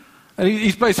And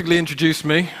he's basically introduced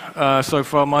me so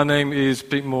far. My name is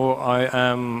Pete Moore. I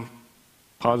am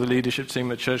part of the leadership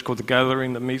team at a church called The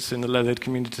Gathering that meets in the Leatherhead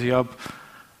Community Hub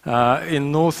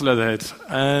in North Leatherhead.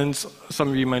 And some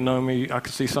of you may know me. I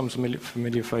can see some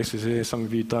familiar faces here, some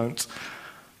of you don't.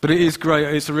 But it is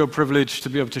great. It's a real privilege to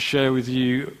be able to share with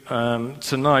you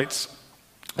tonight.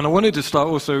 And I wanted to start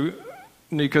also,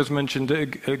 Nico's mentioned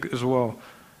it as well,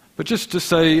 but just to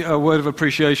say a word of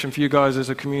appreciation for you guys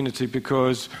as a community,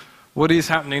 because what is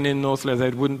happening in North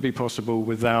Leatherhead wouldn't be possible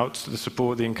without the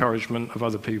support, the encouragement of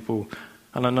other people.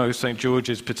 And I know St.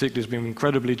 George's particularly has been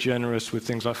incredibly generous with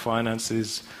things like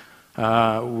finances,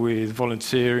 with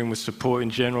volunteering, with support in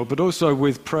general, but also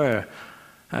with prayer.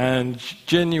 And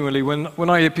genuinely, when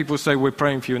I hear people say we're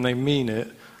praying for you and they mean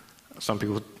it, some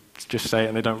people just say it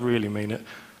and they don't really mean it.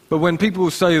 But when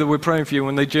people say that we're praying for you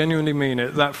and they genuinely mean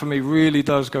it, that for me really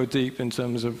does go deep in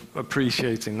terms of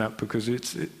appreciating that, because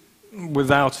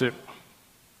without it,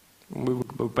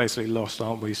 we're basically lost,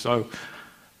 aren't we? So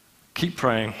keep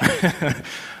praying.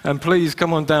 And please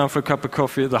come on down for a cup of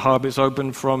coffee at the Hub. It's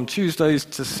open from Tuesdays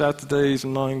to Saturdays,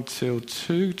 9 till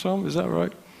 2, Tom, is that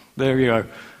right? There you go.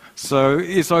 So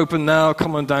it's open now.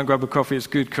 Come on down, grab a coffee. It's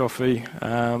good coffee,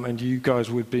 and you guys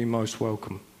would be most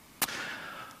welcome.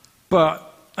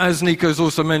 But as Nico's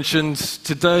also mentioned,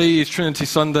 today is Trinity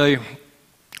Sunday.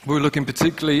 We're looking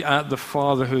particularly at the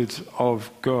fatherhood of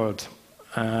God.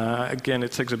 Again,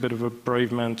 it takes a bit of a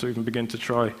brave man to even begin to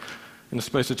try in the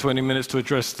space of 20 minutes to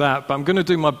address that. But I'm going to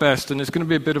do my best, and it's going to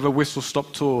be a bit of a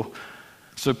whistle-stop tour.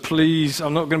 So please,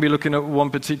 I'm not going to be looking at one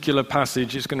particular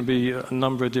passage. It's going to be a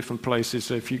number of different places.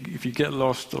 So if you get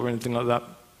lost or anything like that,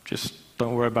 just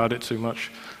don't worry about it too much.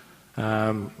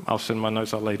 I'll send my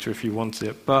notes out later if you want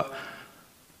it. But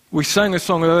we sang a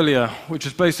song earlier, which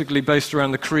is basically based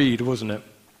around the creed, wasn't it?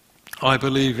 I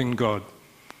believe in God.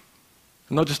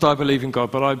 Not just I believe in God,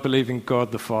 but I believe in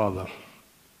God the Father.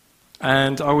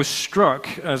 And I was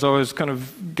struck, as I was kind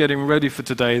of getting ready for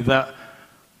today, that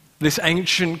this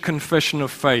ancient confession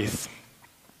of faith,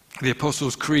 the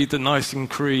Apostles' Creed, the Nicene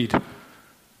Creed,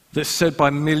 that's said by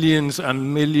millions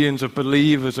and millions of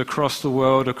believers across the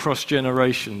world, across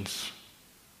generations,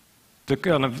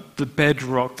 the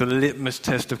bedrock, the litmus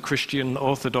test of Christian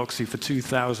orthodoxy for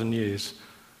 2,000 years,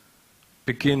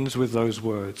 begins with those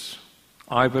words.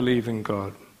 I believe in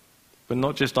God. But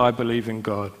not just I believe in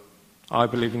God. I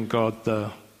believe in God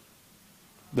the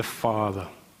Father.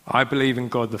 I believe in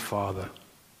God the Father.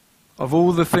 Of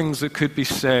all the things that could be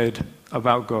said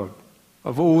about God,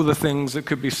 of all the things that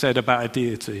could be said about a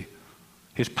deity,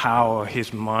 his power,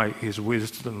 his might, his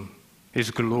wisdom,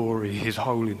 his glory, his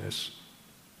holiness,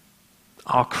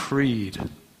 our creed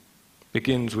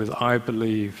begins with I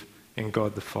believe in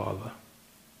God the Father.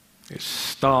 It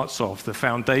starts off, the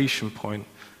foundation point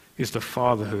is the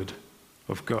fatherhood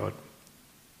of God.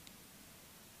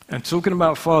 And talking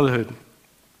about fatherhood,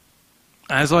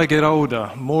 as I get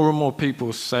older, more and more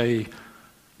people say,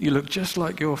 you look just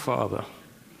like your father.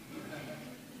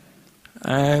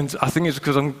 And I think it's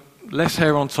because I'm less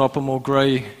hair on top and more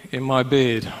grey in my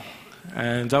beard.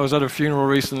 And I was at a funeral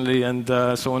recently, and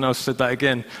someone else said that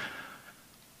again.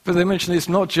 But they mentioned it's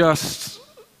not just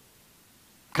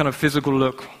kind of physical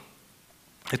look.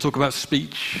 They talk about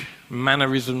speech,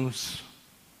 mannerisms,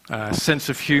 sense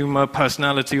of humor,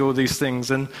 personality, all these things.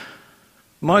 And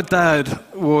my dad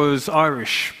was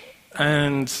Irish,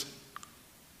 and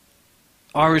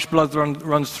Irish blood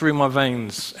runs through my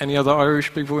veins. Any other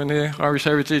Irish people in here? Irish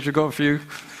heritage, I've got a few.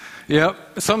 Yeah.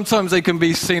 Sometimes they can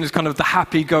be seen as kind of the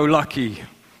happy-go-lucky,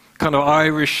 kind of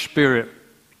Irish spirit.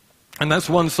 And that's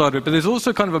one side of it. But there's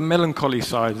also kind of a melancholy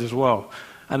side as well.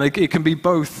 And it can be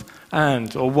both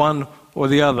and, or one or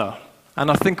the other.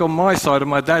 And I think on my side, on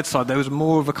my dad's side, there was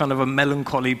more of a kind of a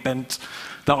melancholy bent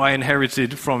that I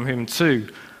inherited from him too.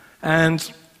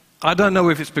 And I don't know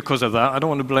if it's because of that. I don't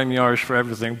want to blame the Irish for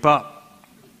everything. But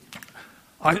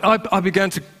I began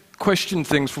to question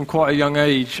things from quite a young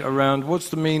age around what's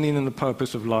the meaning and the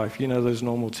purpose of life. You know, those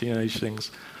normal teenage things.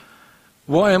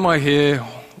 Why am I here?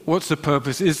 What's the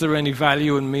purpose? Is there any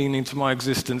value and meaning to my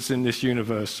existence in this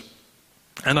universe?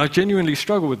 And I genuinely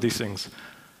struggle with these things.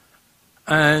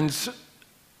 And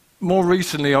more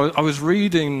recently, I was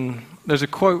reading, there's a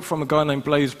quote from a guy named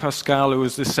Blaise Pascal, who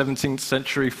was this 17th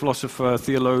century philosopher,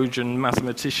 theologian,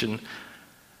 mathematician.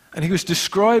 And he was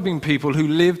describing people who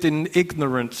lived in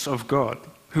ignorance of God,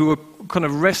 who were kind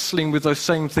of wrestling with those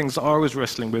same things that I was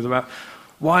wrestling with about,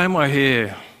 why am I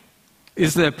here?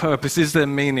 Is there purpose? Is there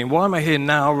meaning? Why am I here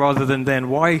now rather than then?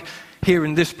 Why here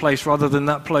in this place rather than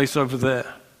that place over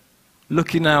there?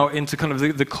 Looking out into kind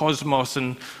of the cosmos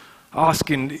and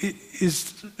asking,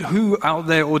 is who out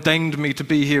there ordained me to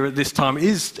be here at this time?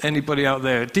 Is anybody out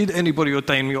there? Did anybody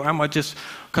ordain me, or am I just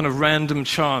kind of random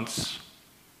chance?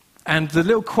 And the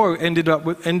little quote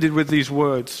ended with these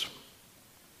words.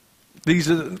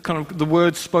 These are kind of the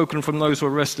words spoken from those who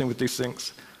are wrestling with these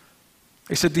things.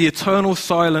 He said, "The eternal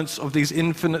silence of these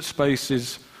infinite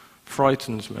spaces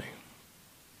frightens me."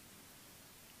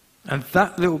 And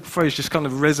that little phrase just kind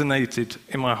of resonated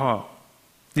in my heart.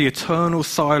 The eternal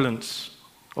silence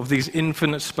of these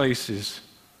infinite spaces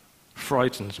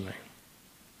frightens me.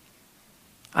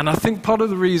 And I think part of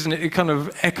the reason it kind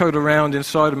of echoed around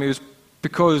inside of me was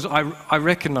because I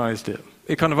recognized it.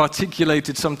 It kind of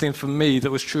articulated something for me that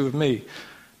was true of me,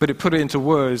 but it put it into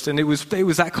words. And it was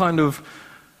that kind of,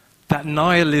 that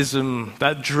nihilism,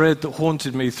 that dread that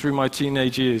haunted me through my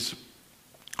teenage years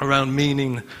around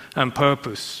meaning and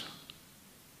purpose.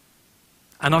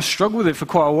 And I struggled with it for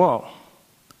quite a while.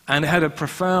 And it had a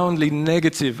profoundly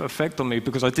negative effect on me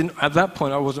because at that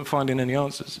point I wasn't finding any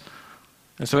answers.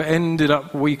 And so I ended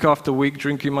up week after week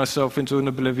drinking myself into an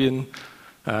oblivion,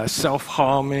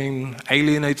 self-harming,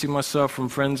 alienating myself from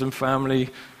friends and family,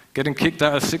 getting kicked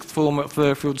out of sixth form at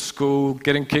Fairfield School,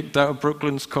 getting kicked out of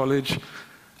Brooklands College,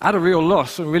 at a real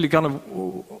loss, and really kind of,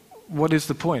 what is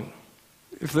the point?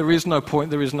 If there is no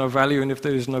point, there is no value, and if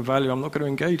there is no value, I'm not going to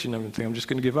engage in everything, I'm just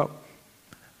going to give up.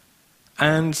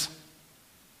 And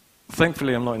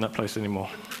thankfully, I'm not in that place anymore.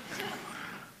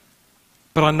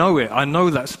 But I know it, I know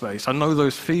that space, I know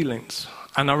those feelings.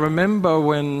 And I remember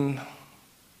when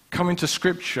coming to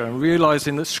Scripture and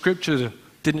realizing that Scripture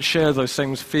didn't share those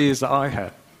same fears that I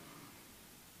had.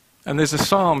 And there's a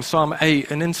Psalm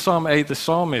 8, and in Psalm 8, the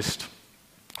psalmist,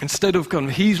 instead of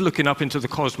he's looking up into the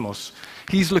cosmos,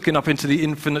 he's looking up into the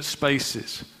infinite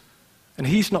spaces. And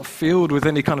he's not filled with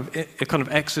any kind of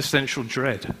existential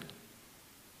dread.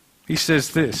 He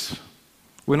says this,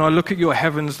 "When I look at your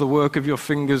heavens, the work of your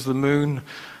fingers, the moon,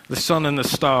 the sun and the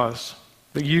stars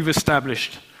that you've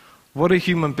established, what are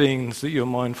human beings that you're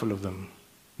mindful of them?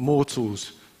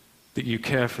 Mortals that you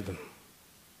care for them."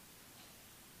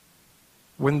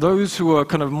 When those who are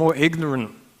kind of more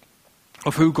ignorant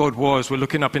of who God was were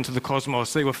looking up into the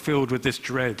cosmos, they were filled with this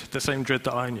dread, the same dread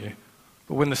that I knew.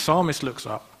 But when the psalmist looks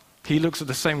up, he looks at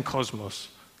the same cosmos.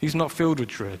 He's not filled with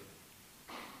dread.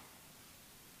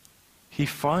 He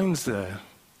finds there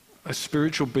a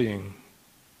spiritual being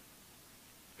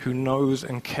who knows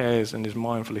and cares and is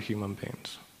mindful of human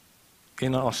beings.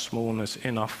 In our smallness,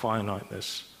 in our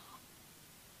finiteness,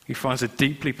 he finds a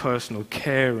deeply personal,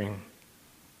 caring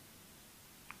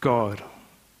God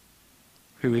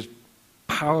who is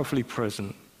powerfully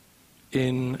present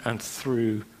in and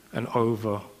through and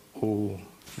over all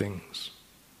things.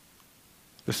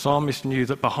 The psalmist knew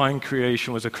that behind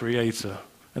creation was a creator,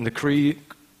 and the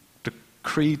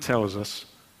creed tells us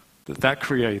that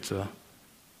creator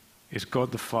is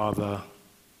God the Father,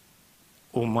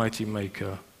 Almighty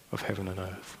Maker of heaven and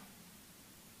earth.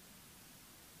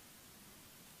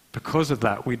 Because of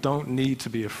that, we don't need to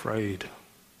be afraid.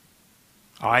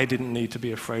 I didn't need to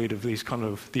be afraid of these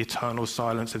the eternal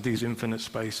silence of these infinite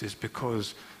spaces,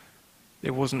 because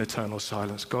it wasn't eternal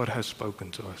silence. God has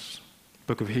spoken to us.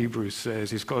 The book of Hebrews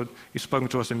says He's spoken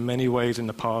to us in many ways in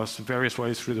the past, various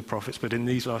ways through the prophets, but in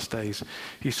these last days,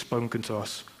 He's spoken to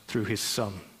us through His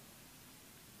Son.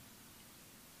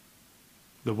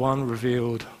 The one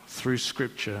revealed through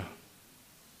Scripture,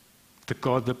 the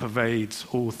God that pervades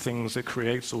all things, that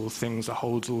creates all things, that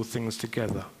holds all things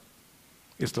together,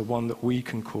 is the one that we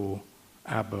can call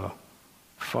Abba,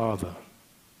 Father.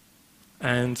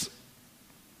 And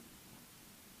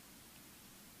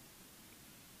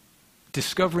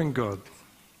discovering God,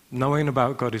 knowing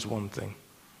about God is one thing,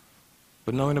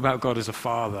 but knowing about God as a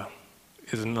Father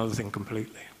is another thing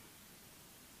completely.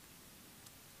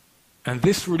 And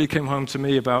this really came home to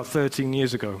me about 13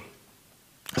 years ago,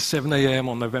 7 a.m.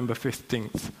 on November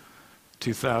 15th,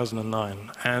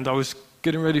 2009. And I was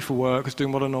getting ready for work, I was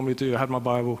doing what I normally do, I had my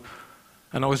Bible,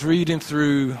 and I was reading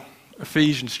through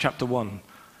Ephesians chapter 1.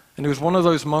 And it was one of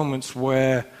those moments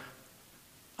where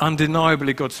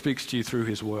undeniably God speaks to you through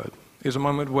His Word. It was a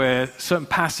moment where a certain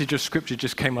passage of Scripture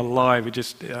just came alive. It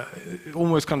just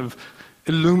almost kind of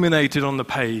illuminated on the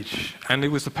page. And it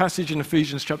was the passage in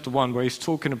Ephesians chapter 1 where he's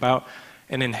talking about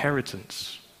an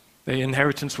inheritance, the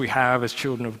inheritance we have as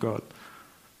children of God.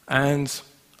 And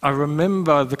I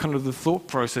remember the thought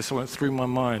process that went through my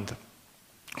mind.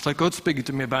 It's like God's speaking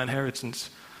to me about inheritance,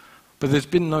 but there's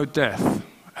been no death.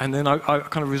 And then I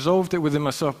kind of resolved it within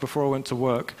myself before I went to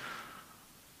work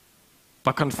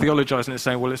by kind of theologizing it,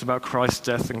 saying, well, it's about Christ's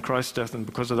death, and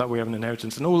because of that we have an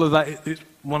inheritance. And all of that is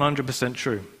 100%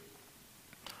 true.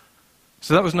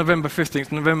 So that was November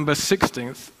 15th. November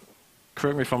 16th,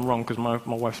 correct me if I'm wrong, because my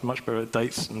wife's much better at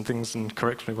dates and things and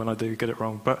corrects me when I do get it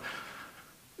wrong. But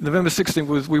November 16th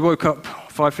was, we woke up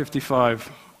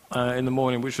 5:55 in the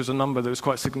morning, which was a number that was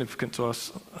quite significant to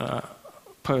us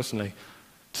personally,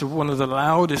 to one of the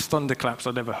loudest thunderclaps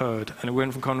I'd ever heard. And it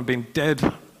went from kind of being dead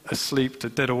asleep to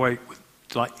dead awake,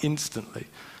 like instantly.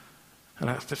 And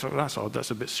I thought, that's odd,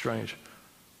 that's a bit strange.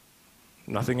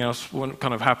 Nothing else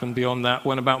kind of happened beyond that.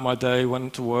 Went about my day,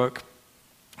 went to work.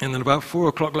 And then about 4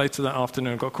 o'clock later that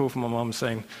afternoon, I got a call from my mum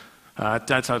saying,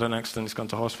 Dad's had an accident, he's gone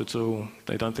to hospital,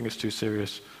 they don't think it's too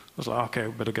serious. I was like, okay, I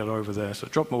better get over there. So I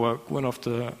dropped my work, went off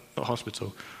to the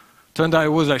hospital. Turned out it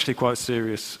was actually quite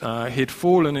serious. He'd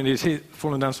fallen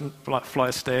down some flight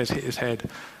of stairs, hit his head.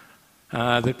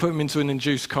 They put him into an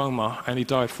induced coma, and he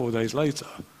died 4 days later.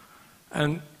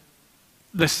 And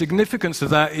the significance of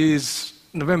that is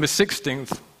November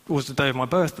 16th was the day of my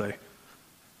birthday.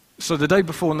 So the day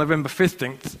before, November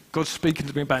 15th, God's speaking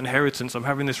to me about inheritance. I'm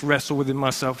having this wrestle within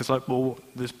myself. It's like, well,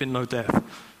 there's been no death.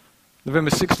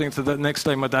 November 16th, the next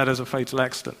day, my dad has a fatal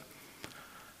accident.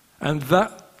 And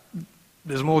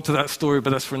there's more to that story,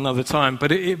 but that's for another time.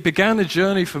 But it began a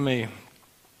journey for me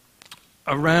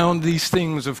around these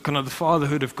things of kind of the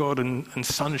fatherhood of God and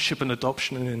sonship and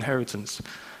adoption and inheritance.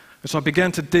 And so I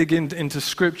began to dig into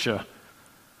Scripture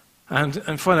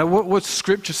and find out what's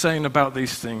Scripture saying about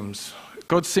these things.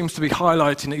 God seems to be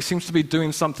highlighting it. He seems to be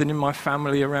doing something in my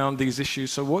family around these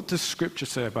issues. So what does Scripture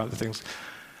say about the things?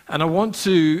 And I want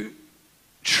to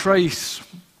trace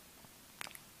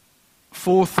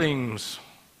 4 themes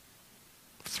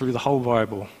through the whole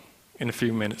Bible in a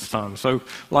few minutes' time. So,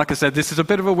 like I said, this is a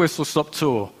bit of a whistle-stop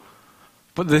tour.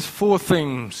 But there's 4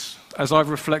 themes, as I've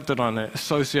reflected on it,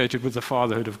 associated with the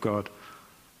fatherhood of God.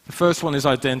 The first one is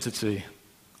identity.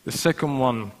 The second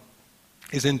one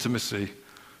is intimacy.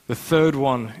 The third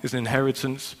one is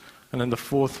inheritance. And then the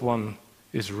fourth one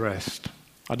is rest.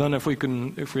 I don't know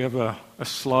if we have a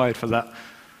slide for that.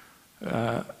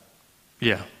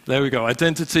 Yeah, there we go.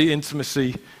 Identity,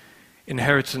 intimacy,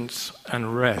 inheritance,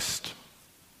 and rest.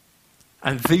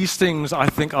 And these things, I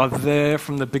think, are there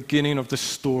from the beginning of the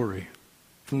story.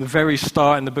 From the very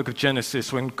start in the book of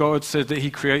Genesis, when God said that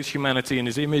he creates humanity in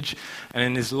his image and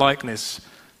in his likeness,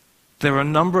 there are a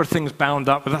number of things bound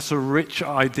up, but that's a rich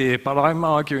idea. But I'm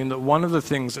arguing that one of the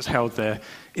things that's held there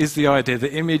is the idea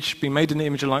that image, being made in the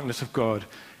image and likeness of God,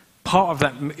 part of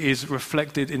that is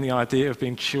reflected in the idea of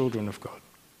being children of God.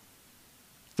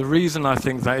 The reason I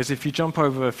think that is if you jump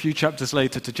over a few chapters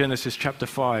later to Genesis chapter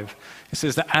 5, it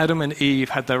says that Adam and Eve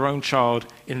had their own child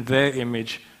in their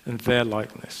image and their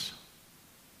likeness.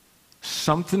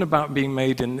 Something about being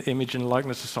made in the image and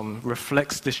likeness of someone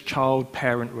reflects this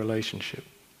child-parent relationship.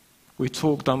 We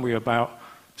talked, don't we, about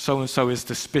so-and-so is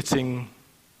the spitting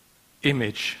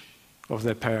image of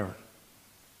their parent.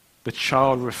 The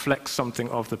child reflects something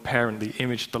of the parent, the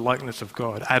image, the likeness of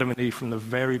God. Adam and Eve from the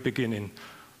very beginning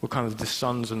were kind of the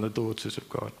sons and the daughters of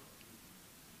God.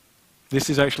 This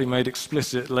is actually made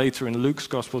explicit later in Luke's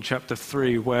Gospel, chapter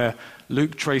 3, where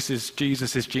Luke traces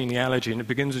Jesus' genealogy, and it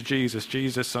begins with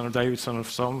Jesus, son of David, son of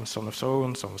son of so,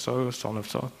 and son of so, son of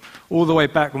so, all the way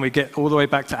back, when we get all the way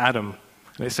back to Adam.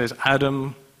 And it says,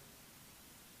 Adam,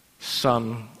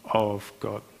 son of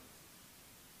God.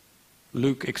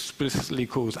 Luke explicitly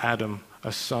calls Adam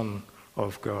a son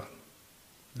of God.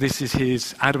 This is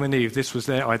his, Adam and Eve, this was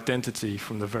their identity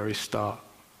from the very start.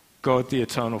 God, the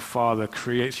eternal Father,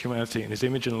 creates humanity in his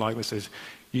image and likeness, says,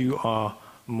 you are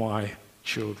my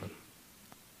children.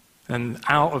 And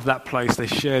out of that place, they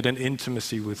shared an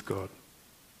intimacy with God.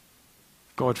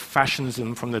 God fashions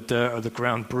them from the dirt of the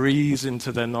ground, breathes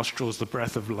into their nostrils the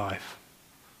breath of life,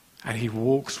 and he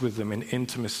walks with them in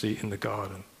intimacy in the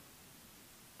garden.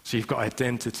 So you've got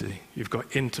identity, you've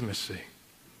got intimacy,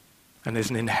 and there's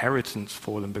an inheritance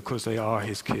for them because they are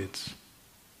his kids.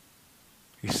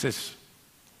 He says,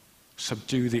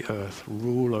 subdue the earth,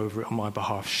 rule over it on my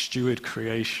behalf, steward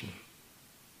creation,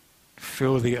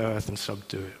 fill the earth and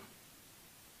subdue it.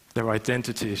 Their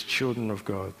identity is children of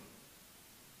God.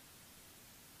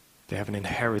 They have an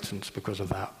inheritance because of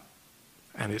that.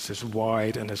 And it's as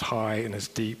wide and as high and as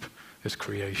deep as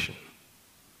creation.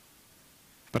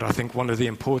 But I think one of the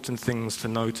important things to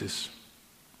notice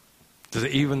is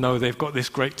that even though they've got this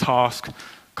great task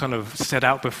kind of set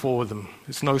out before them,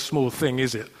 it's no small thing,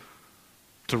 is it,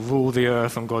 to rule the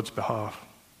earth on God's behalf.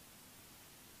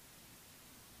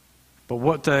 But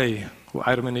what day were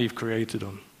Adam and Eve created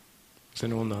on? Does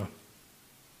anyone know?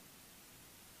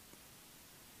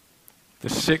 The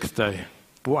 6th day.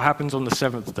 What happens on the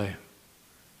 7th day?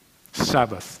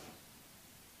 Sabbath.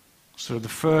 So the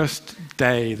first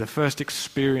day, the first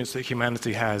experience that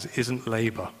humanity has isn't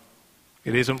labor.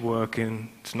 It isn't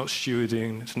working, it's not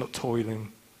stewarding, it's not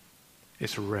toiling,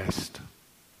 it's rest.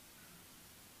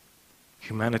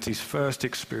 Humanity's first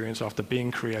experience after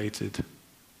being created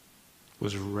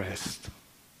was rest.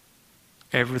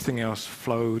 Everything else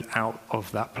flowed out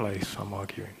of that place, I'm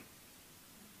arguing.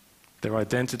 Their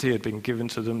identity had been given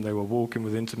to them, they were walking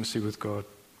with intimacy with God.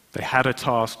 They had a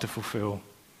task to fulfill,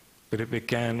 but it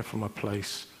began from a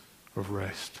place of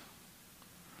rest.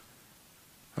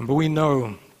 But we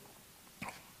know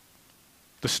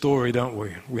the story, don't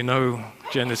we? We know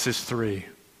Genesis 3,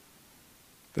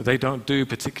 that they don't do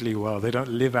particularly well. They don't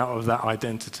live out of that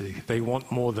identity. They want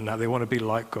more than that. They want to be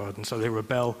like God, and so they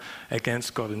rebel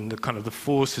against God, and the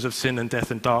forces of sin and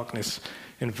death and darkness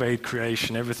invade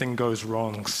creation. Everything goes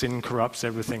wrong. Sin corrupts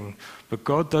everything. But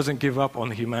God doesn't give up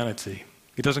on humanity.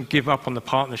 He doesn't give up on the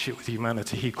partnership with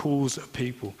humanity. He calls a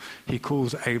people. He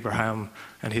calls Abraham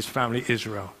and his family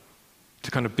Israel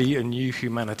to be a new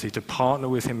humanity, to partner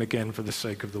with him again for the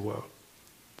sake of the world.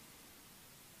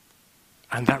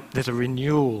 And that there's a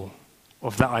renewal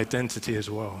of that identity as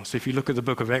well. So if you look at the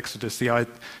book of Exodus, the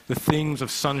themes of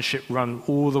sonship run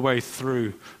all the way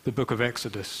through the book of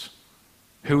Exodus.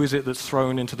 Who is it that's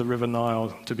thrown into the river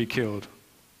Nile to be killed?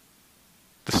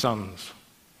 The sons.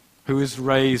 Who is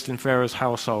raised in Pharaoh's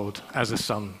household as a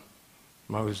son?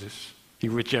 Moses. He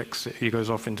rejects it. He goes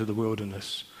off into the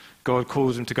wilderness. God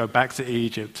calls him to go back to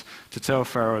Egypt to tell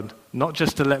Pharaoh not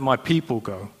just to let my people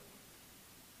go.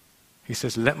 He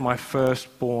says, let my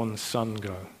firstborn son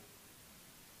go.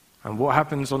 And what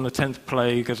happens on the 10th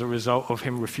plague as a result of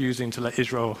him refusing to let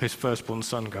Israel, his firstborn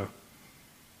son, go?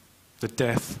 The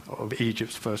death of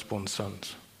Egypt's firstborn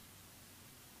sons.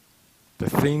 The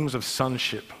themes of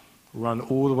sonship run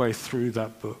all the way through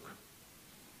that book.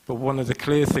 But one of the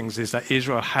clear things is that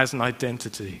Israel has an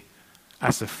identity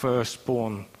as the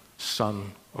firstborn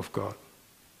son of God.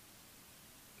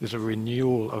 There's a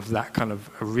renewal of that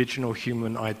original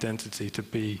human identity to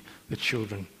be the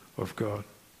children of God.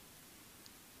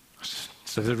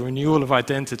 So there's a renewal of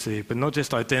identity, but not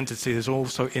just identity, there's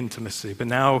also intimacy. But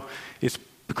now it's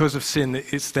because of sin,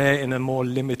 it's there in a more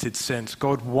limited sense.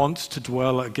 God wants to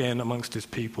dwell again amongst his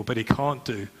people, but he can't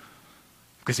do,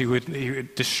 because he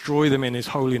would destroy them in his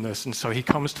holiness, and so he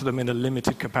comes to them in a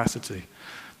limited capacity.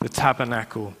 The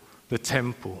tabernacle, the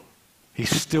temple, he's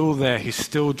still there, he's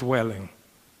still dwelling.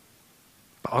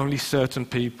 But only certain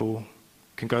people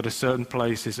can go to certain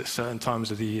places at certain times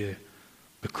of the year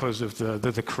because of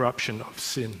the corruption of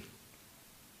sin.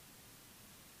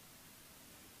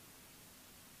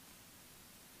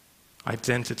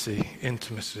 Identity,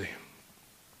 intimacy,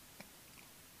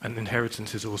 and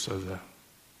inheritance is also there.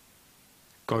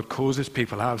 God calls his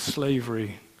people out of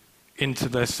slavery into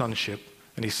their sonship,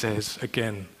 and he says,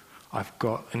 again, I've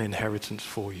got an inheritance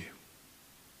for you.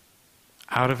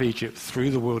 Out of Egypt,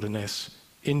 through the wilderness,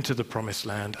 into the promised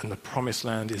land, and the promised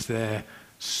land is there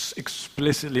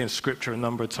explicitly in Scripture a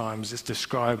number of times. It's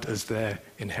described as their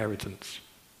inheritance.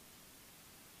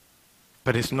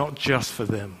 But it's not just for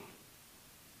them.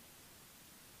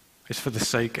 It's for the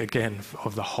sake, again,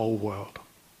 of the whole world.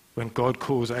 When God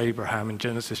calls Abraham in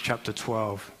Genesis chapter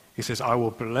 12, he says, I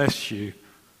will bless you,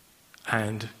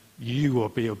 and you will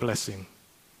be a blessing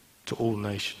to all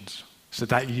nations. So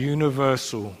that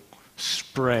universal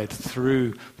spread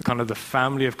through the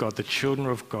family of God, the children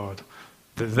of God,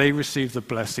 that they receive the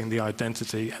blessing, the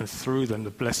identity, and through them the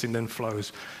blessing then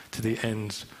flows to the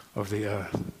ends of the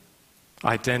earth.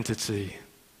 Identity,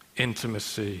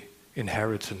 intimacy,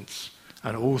 inheritance,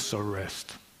 and also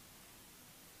rest.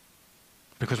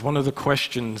 Because one of the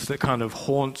questions that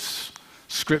haunts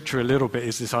Scripture a little bit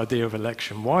is this idea of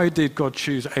election. Why did God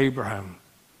choose Abraham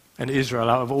and Israel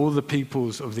out of all the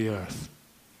peoples of the earth?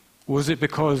 Was it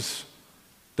because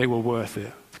they were worth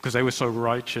it? Because they were so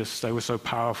righteous, they were so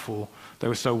powerful, they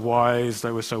were so wise,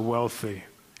 they were so wealthy?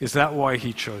 Is that why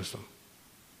he chose them?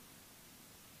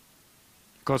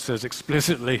 God says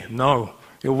explicitly, no,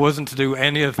 it wasn't to do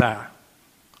any of that.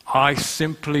 I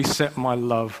simply set my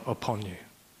love upon you.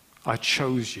 I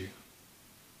chose you.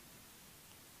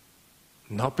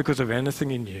 Not because of anything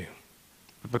in you,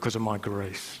 but because of my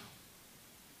grace.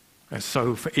 And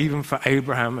so even for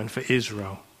Abraham and for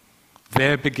Israel,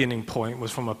 their beginning point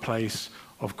was from a place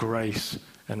of grace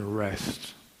and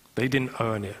rest. They didn't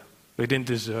earn it. They didn't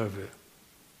deserve it.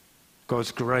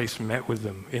 God's grace met with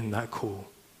them in that call.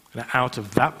 And out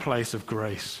of that place of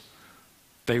grace,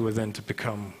 they were then to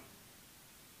become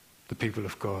the people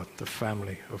of God, the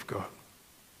family of God.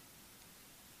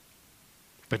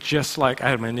 But just like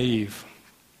Adam and Eve,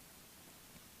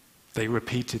 they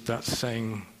repeated that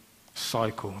same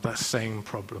cycle, that same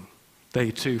problem.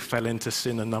 They too fell into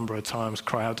sin a number of times,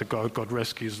 cry out to God, God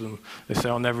rescues them. They say,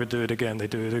 I'll never do it again. They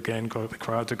do it again, God, they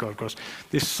cry out to God.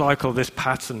 This cycle, this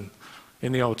pattern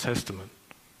in the Old Testament.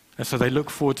 And so they look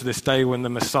forward to this day when the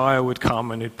Messiah would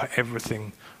come and he'd put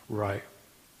everything right.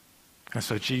 And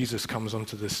so Jesus comes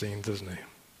onto the scene, doesn't he?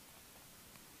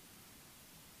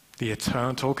 The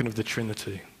eternal, talking of the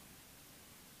Trinity,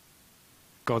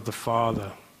 God the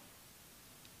Father,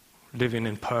 living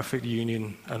in perfect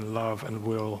union and love and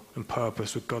will and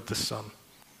purpose with God the Son.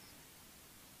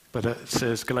 But it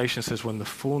says, Galatians says, when the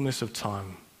fullness of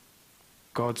time,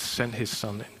 God sent his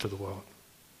Son into the world.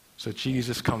 So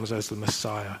Jesus comes as the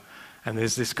Messiah. And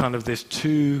there's this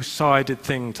two-sided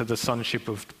thing to the sonship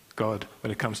of God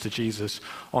when it comes to Jesus.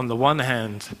 On the one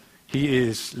hand, he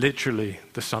is literally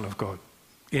the Son of God.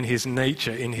 In his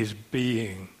nature, in his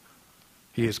being,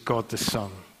 he is God the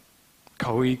Son,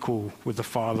 co-equal with the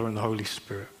Father and the Holy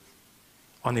Spirit.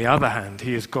 On the other hand,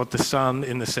 he is God the Son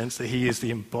in the sense that he is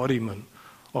the embodiment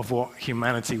of what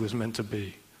humanity was meant to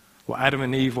be, what Adam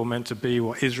and Eve were meant to be,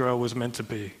 what Israel was meant to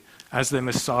be. As their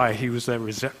Messiah, he was their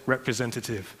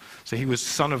representative. So he was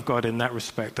Son of God in that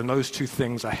respect. And those two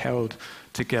things are held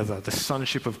together. The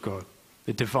sonship of God,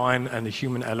 the divine and the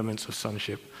human elements of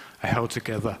sonship are held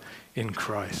together in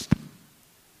Christ.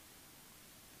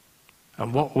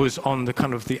 And what was on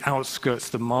the outskirts,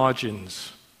 the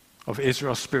margins of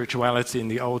Israel's spirituality in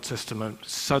the Old Testament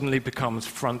suddenly becomes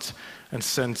front and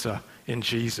center in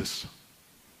Jesus.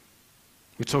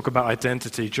 We talk about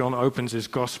identity. John opens his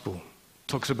gospel,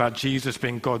 talks about Jesus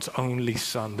being God's only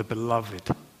Son, the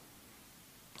beloved.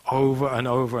 Over and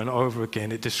over and over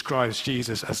again, it describes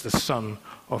Jesus as the Son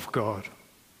of God.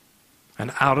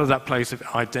 And out of that place of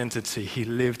identity, he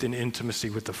lived in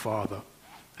intimacy with the Father.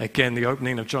 Again, the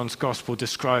opening of John's Gospel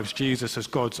describes Jesus as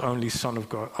God's only Son of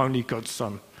God, only God's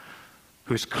Son,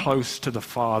 who is close to the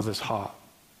Father's heart.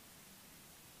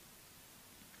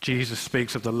 Jesus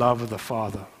speaks of the love of the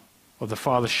Father, of the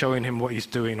Father showing him what he's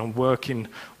doing and working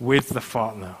with the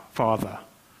Father.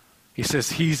 He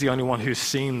says he's the only one who's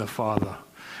seen the Father.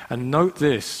 And note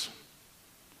this,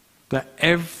 that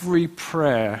every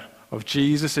prayer of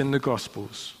Jesus in the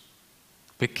Gospels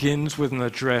begins with an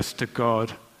address to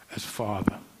God as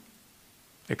Father,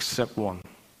 except one.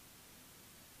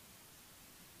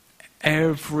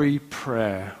 Every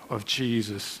prayer of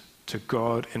Jesus to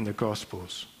God in the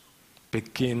Gospels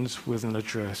begins with an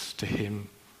address to him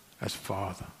as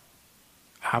Father.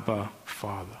 Abba,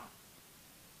 Father.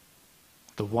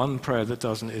 The one prayer that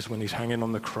doesn't is when he's hanging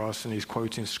on the cross and he's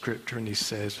quoting scripture and he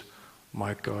says,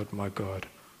 my God,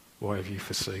 why have you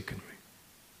forsaken me?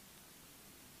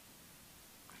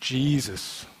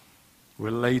 Jesus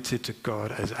related to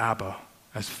God as Abba,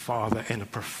 as Father, in a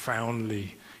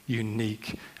profoundly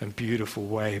unique and beautiful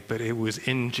way. But it was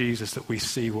in Jesus that we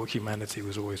see what humanity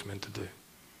was always meant to do.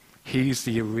 He's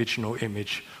the original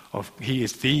image he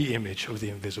is the image of the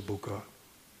invisible God.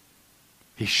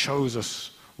 He shows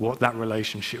us what that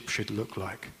relationship should look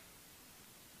like.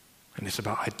 And it's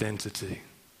about identity.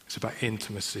 It's about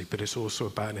intimacy, but it's also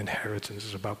about inheritance.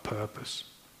 It's about purpose.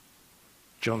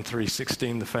 John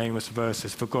 3:16, the famous verse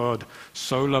is, for God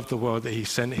so loved the world that he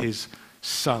sent his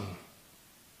Son,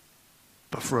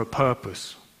 but for a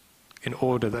purpose, in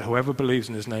order that whoever believes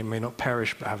in his name may not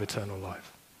perish but have eternal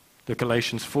life. The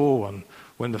Galatians 4:1,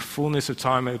 when the fullness of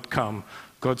time had come,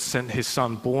 God sent his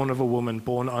Son, born of a woman,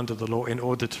 born under the law, in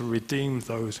order to redeem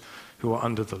those who are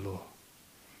under the law.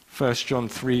 1 John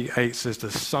 3:8 says,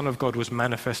 the Son of God was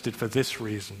manifested for this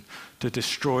reason, to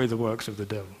destroy the works of the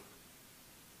devil.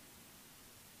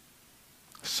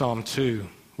 Psalm 2,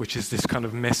 which is this kind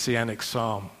of messianic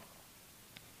psalm,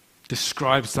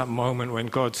 describes that moment when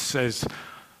God says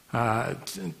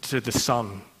to the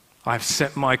Son, I've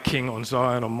set my king on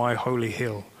Zion, on my holy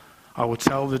hill. I will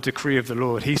tell the decree of the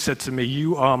Lord. He said to me,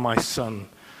 you are my son.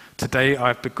 Today I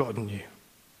have begotten you.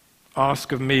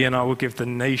 Ask of me and I will give the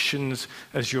nations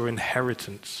as your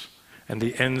inheritance and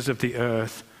the ends of the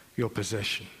earth your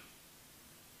possession.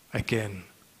 Again,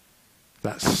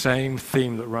 that same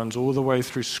theme that runs all the way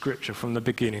through Scripture from the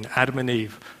beginning. Adam and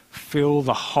Eve, fill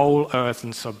the whole earth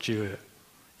and subdue it.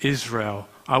 Israel,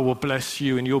 I will bless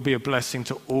you and you'll be a blessing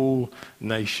to all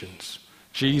nations.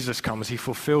 Jesus comes, he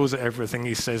fulfills everything.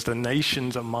 He says, the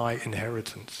nations are my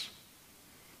inheritance.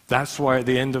 That's why at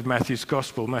the end of Matthew's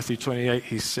Gospel, Matthew 28,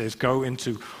 he says, go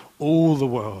into all the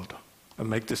world and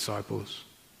make disciples.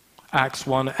 Acts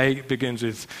 1:8 begins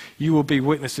with, you will be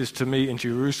witnesses to me in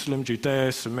Jerusalem,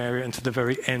 Judea, Samaria, and to the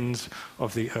very ends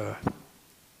of the earth.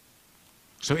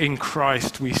 So in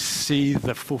Christ, we see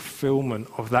the fulfillment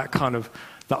of that kind of,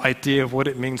 the idea of what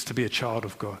it means to be a child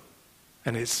of God.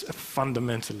 And it's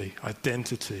fundamentally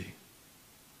identity,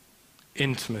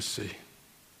 intimacy,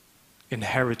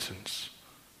 inheritance,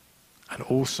 and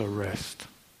also rest.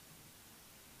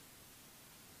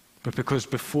 But because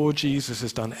before Jesus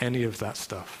has done any of that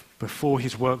stuff, before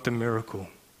he's worked a miracle,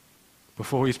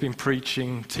 before he's been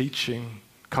preaching, teaching,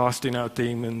 casting out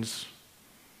demons,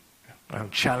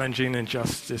 challenging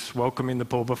injustice, welcoming the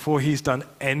poor, before he's done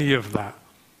any of that,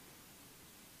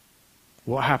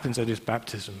 what happens at his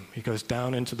baptism? He goes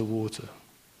down into the water.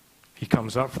 He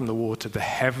comes up from the water, the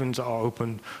heavens are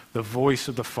opened, the voice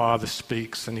of the Father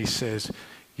speaks, and he says,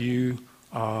 "You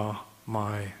are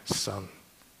my Son,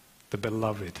 the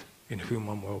beloved, in whom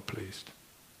I'm well pleased,"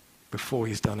 before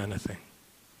he's done anything.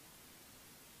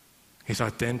 His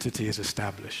identity is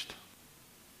established.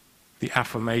 The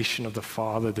affirmation of the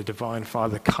Father, the divine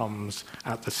Father, comes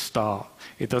at the start.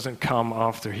 It doesn't come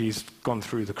after he's gone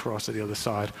through the cross at the other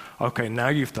side. Okay, now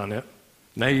you've done it.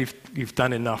 Now you've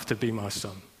done enough to be my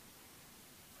son.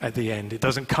 At the end. It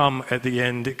doesn't come at the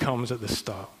end, it comes at the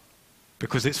start.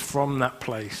 Because it's from that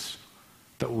place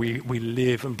that we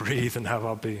live and breathe and have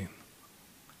our being.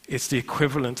 It's the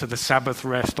equivalent to the Sabbath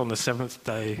rest on the seventh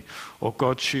day, or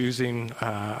God choosing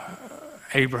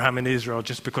Abraham and Israel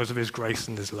just because of his grace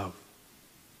and his love.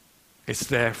 It's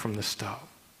there from the start.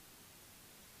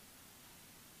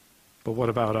 But what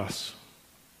about us?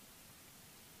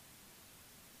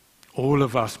 All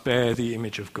of us bear the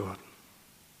image of God.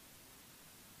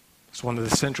 It's one of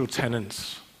the central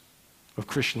tenets of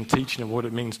Christian teaching and what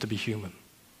it means to be human.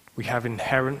 We have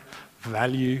inherent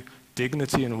value,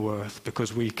 dignity, and worth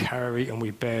because we carry and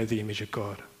we bear the image of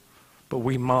God. But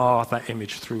we mar that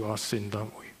image through our sin,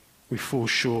 don't we? We fall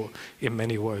short in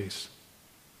many ways.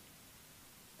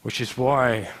 Which is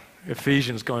why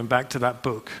Ephesians, going back to that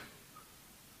book,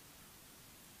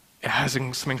 it has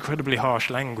some incredibly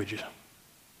harsh language.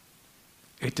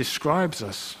 It describes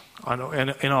us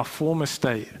in our former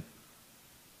state,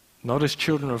 not as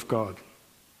children of God,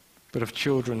 but of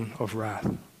children of wrath.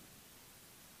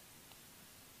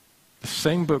 The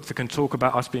same book that can talk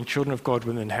about us being children of God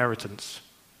with an inheritance.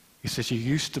 He says you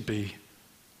used to be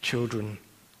children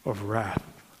of wrath.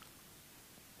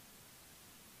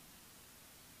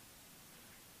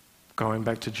 Going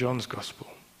back to John's Gospel.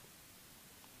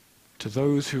 To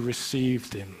those who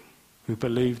received him, who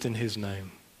believed in his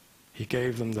name, he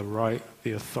gave them the right,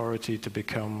 the authority to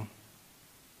become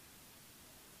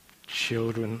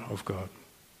children of God.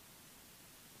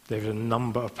 There's a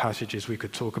number of passages we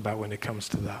could talk about when it comes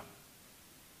to that.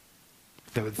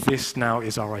 This now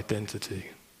is our identity.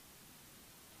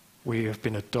 We have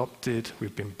been adopted,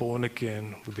 we've been born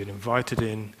again, we've been invited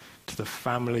in to the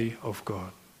family of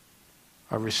God.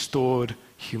 A restored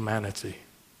humanity.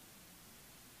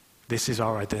 This is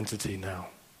our identity now.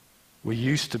 We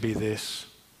used to be this,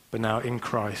 but now in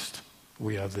Christ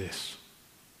we are this.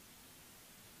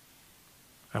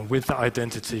 And with that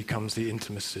identity comes the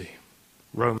intimacy.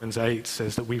 Romans 8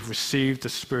 says that we've received the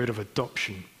spirit of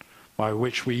adoption by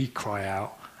which we cry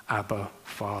out, Abba,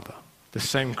 Father. The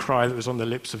same cry that was on the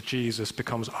lips of Jesus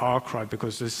becomes our cry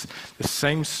because the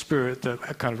same spirit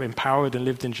that kind of empowered and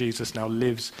lived in Jesus now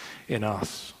lives in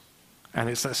us. And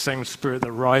it's that same spirit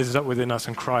that rises up within us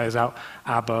and cries out,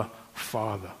 Abba,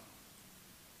 Father.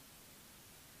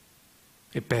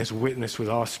 It bears witness with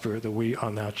our spirit that we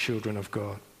are now children of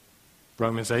God.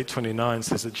 Romans 8:29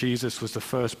 says that Jesus was the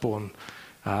firstborn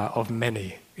of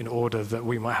many in order that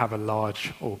we might have a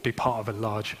large, or be part of a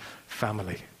large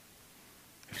family.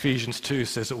 Ephesians 2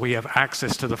 says that we have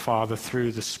access to the Father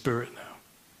through the Spirit now.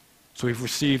 So we've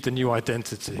received a new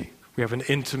identity. We have an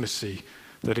intimacy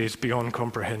that is beyond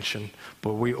comprehension,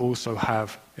 but we also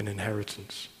have an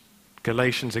inheritance.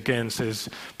 Galatians again says,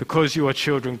 because you are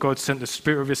children, God sent the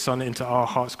Spirit of his Son into our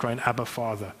hearts, crying, Abba,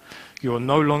 Father. You are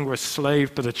no longer a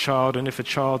slave, but a child, and if a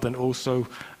child, then also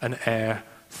an heir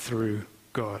through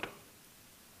God.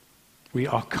 We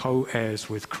are co-heirs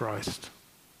with Christ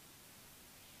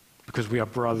because we are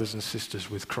brothers and sisters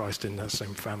with Christ in that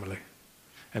same family.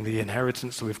 And the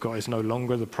inheritance that we've got is no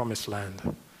longer the promised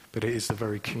land, but it is the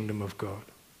very kingdom of God.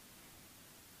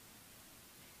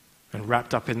 And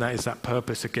wrapped up in that is that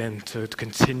purpose again to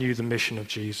continue the mission of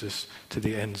Jesus to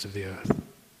the ends of the earth.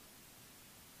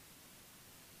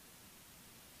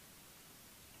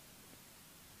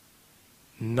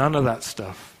 None of that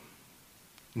stuff,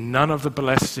 none of the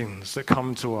blessings that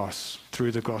come to us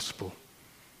through the gospel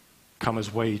come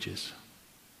as wages.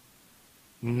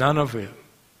 None of it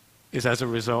is as a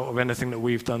result of anything that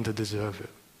we've done to deserve it.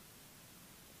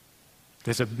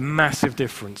 There's a massive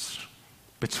difference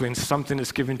between something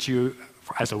that's given to you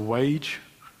as a wage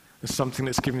and something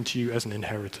that's given to you as an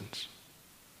inheritance.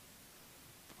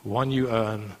 One you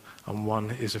earn and one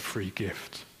is a free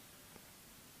gift.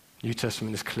 New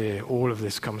Testament is clear. All of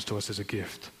this comes to us as a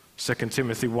gift. 2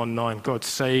 Timothy 1:9, God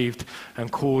saved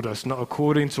and called us, not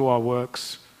according to our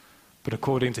works, but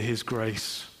according to his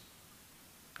grace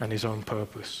and his own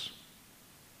purpose.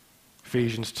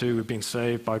 Ephesians 2, we've been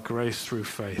saved by grace through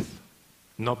faith,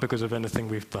 not because of anything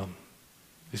we've done.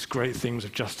 These great themes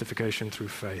of justification through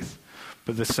faith.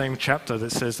 But the same chapter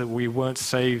that says that we weren't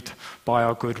saved by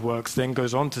our good works then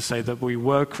goes on to say that we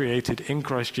were created in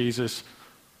Christ Jesus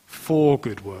for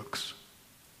good works.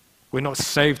 We're not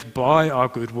saved by our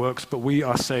good works, but we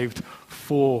are saved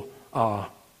for our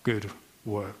good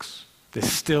works.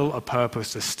 There's still a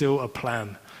purpose, there's still a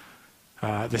plan,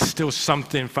 there's still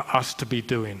something for us to be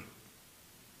doing.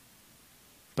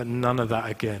 But none of that,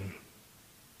 again,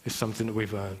 is something that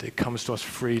we've earned. It comes to us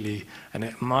freely, and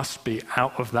it must be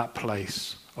out of that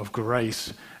place of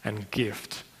grace and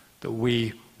gift that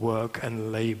we work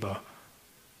and labor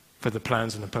for the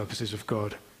plans and the purposes of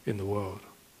God in the world.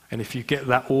 And if you get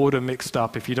that order mixed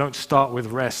up, if you don't start with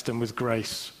rest and with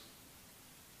grace,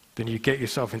 then you get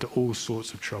yourself into all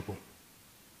sorts of trouble.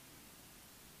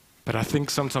 But I think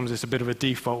sometimes it's a bit of a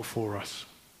default for us.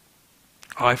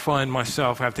 I find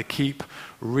myself have to keep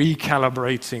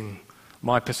recalibrating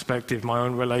my perspective, my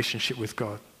own relationship with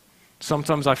God.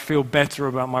 Sometimes I feel better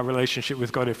about my relationship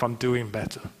with God if I'm doing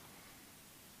better.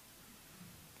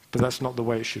 But that's not the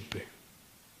way it should be.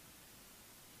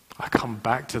 I come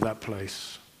back to that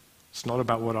place. It's not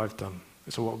about what I've done.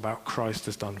 It's all about Christ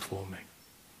has done for me.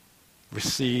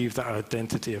 Receive that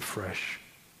identity afresh.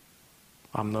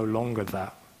 I'm no longer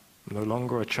that. I'm no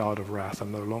longer a child of wrath.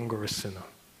 I'm no longer a sinner.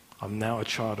 I'm now a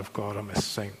child of God. I'm a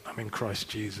saint. I'm in Christ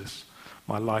Jesus.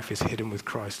 My life is hidden with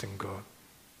Christ in God.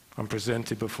 I'm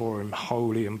presented before him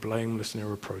holy and blameless and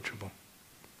irreproachable.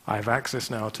 I have access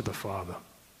now to the Father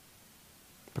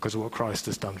because of what Christ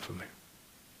has done for me.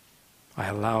 I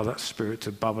allow that Spirit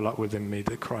to bubble up within me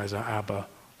that cries out, Abba,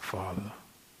 Father.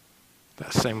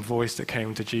 That same voice that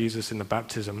came to Jesus in the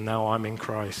baptism, now I'm in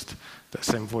Christ. That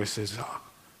same voice says,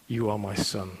 you are my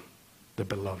Son, the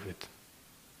beloved.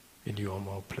 In you I'm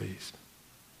well pleased.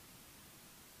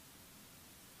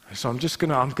 And so I'm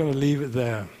going to leave it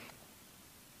there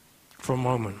for a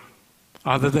moment.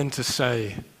 Other than to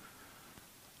say,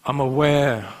 I'm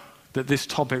aware that this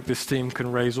topic, this theme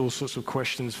can raise all sorts of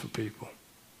questions for people.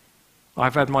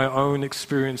 I've had my own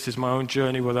experiences, my own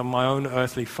journey with my own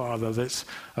earthly father that's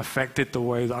affected the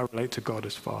way that I relate to God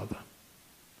as Father.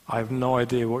 I have no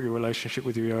idea what your relationship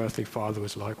with your earthly father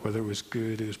was like, whether it was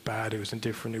good, it was bad, it was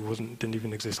indifferent, didn't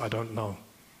even exist. I don't know.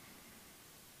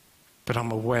 But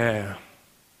I'm aware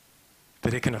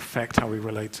that it can affect how we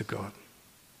relate to God.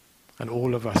 And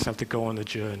all of us have to go on a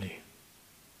journey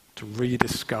to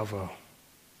rediscover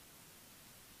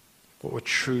what it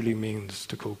truly means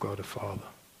to call God a Father.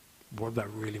 What that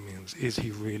really means. Is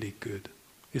he really good?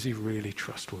 Is he really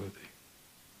trustworthy?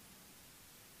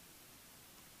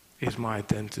 Is my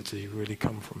identity really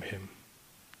come from him?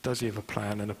 Does he have a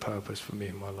plan and a purpose for me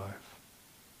in my life?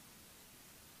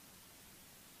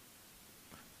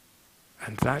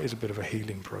 And that is a bit of a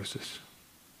healing process.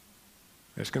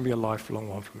 It's going to be a lifelong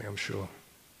one for me, I'm sure.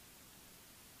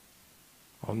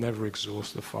 I'll never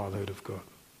exhaust the fatherhood of God.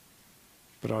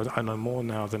 But I know more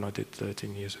now than I did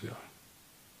 13 years ago.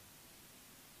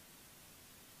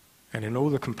 And in all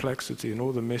the complexity and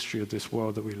all the mystery of this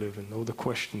world that we live in, all the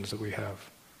questions that we have,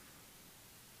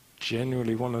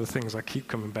 genuinely one of the things I keep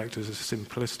coming back to is the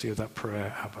simplicity of that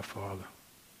prayer, Abba, Father.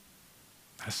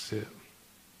 That's it.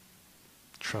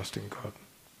 Trust in God.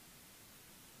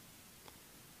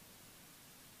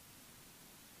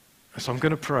 So I'm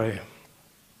going to pray.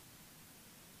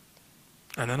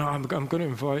 And then I'm going to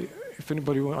invite, if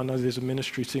anybody wants, I know there's a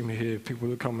ministry team here, people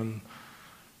that come and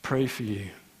pray for you.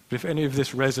 But if any of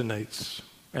this resonates,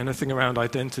 anything around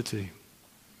identity,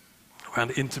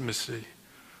 around intimacy,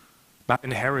 about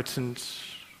inheritance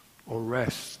or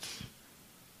rest,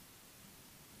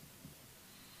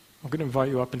 I'm going to invite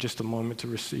you up in just a moment to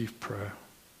receive prayer.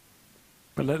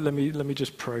 But let me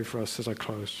just pray for us as I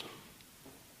close.